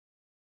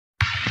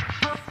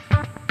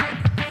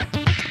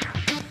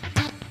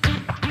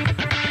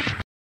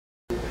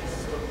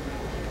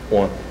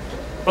One.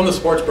 From the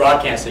Sports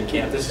Broadcasting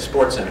Camp, this is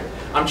SportsCenter.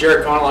 I'm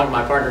Jared Cohn along with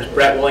my partners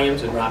Brett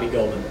Williams and Robbie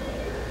Goldman.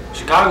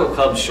 Chicago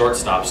Cubs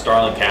shortstop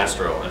Starlin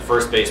Castro and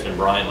first baseman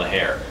Brian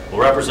LaHare will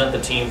represent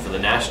the team for the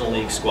National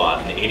League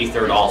squad in the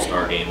 83rd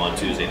All-Star Game on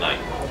Tuesday night.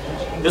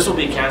 This will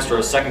be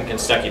Castro's second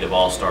consecutive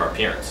All-Star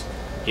appearance.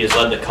 He has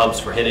led the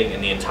Cubs for hitting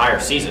in the entire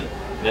season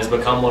and has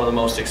become one of the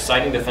most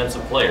exciting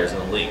defensive players in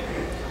the league.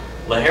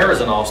 LaHare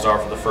is an All-Star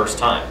for the first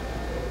time.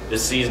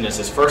 This season is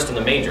his first in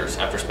the majors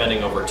after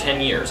spending over 10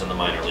 years in the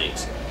minor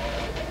leagues.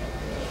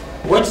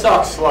 White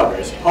Sox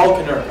sluggers Paul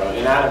Konerko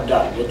and Adam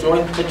Dunn will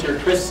join pitcher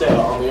Chris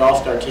Sale on the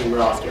All-Star team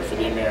roster for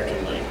the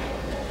American League.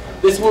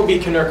 This will be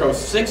Konerko's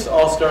sixth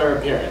All-Star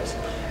appearance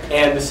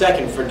and the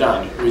second for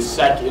Dunn, who is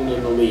second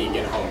in the league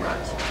in home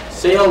runs.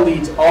 Sale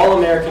leads all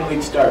American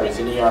League starters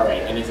in ERA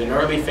and is an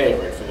early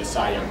favorite for the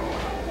Cy Young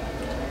Award.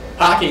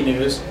 Hockey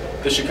news.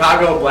 The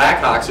Chicago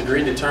Blackhawks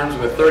agreed to terms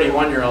with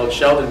 31-year-old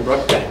Sheldon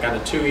Brookbank on a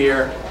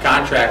 2-year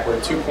contract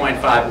worth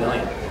 $2.5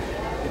 million.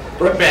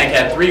 Brookbank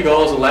had 3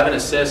 goals, 11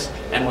 assists,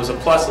 and was a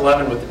plus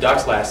 11 with the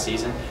Ducks last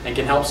season and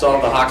can help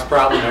solve the Hawks'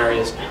 problem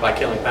areas by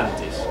killing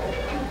penalties.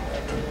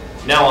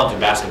 Now on to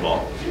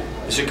basketball.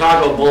 The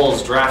Chicago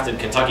Bulls drafted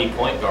Kentucky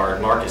point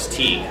guard Marcus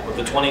Teague with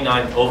the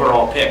 29th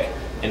overall pick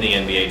in the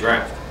NBA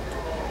draft.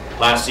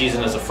 Last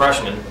season as a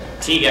freshman,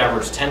 Teague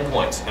averaged 10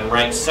 points and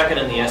ranked second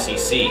in the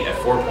SEC at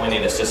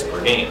 4.8 assists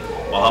per game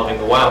while helping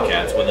the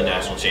Wildcats win the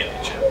national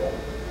championship.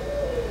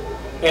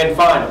 And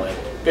finally,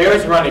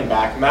 Bears running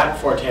back Matt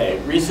Forte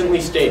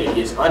recently stated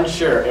he is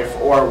unsure if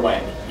or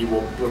when he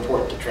will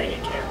report to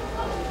training camp.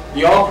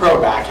 The All-Pro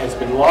back has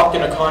been locked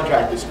in a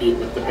contract dispute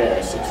with the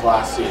Bears since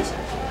last season.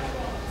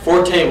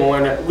 Forte will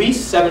earn at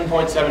least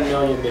 $7.7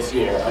 million this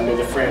year under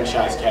the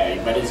franchise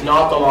tag, but is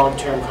not the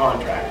long-term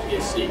contract he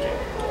is seeking.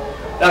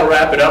 That'll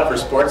wrap it up for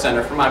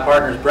SportsCenter. For my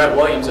partners Brett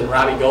Williams and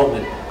Robbie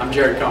Goldman, I'm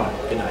Jared Cohn.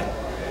 Good night.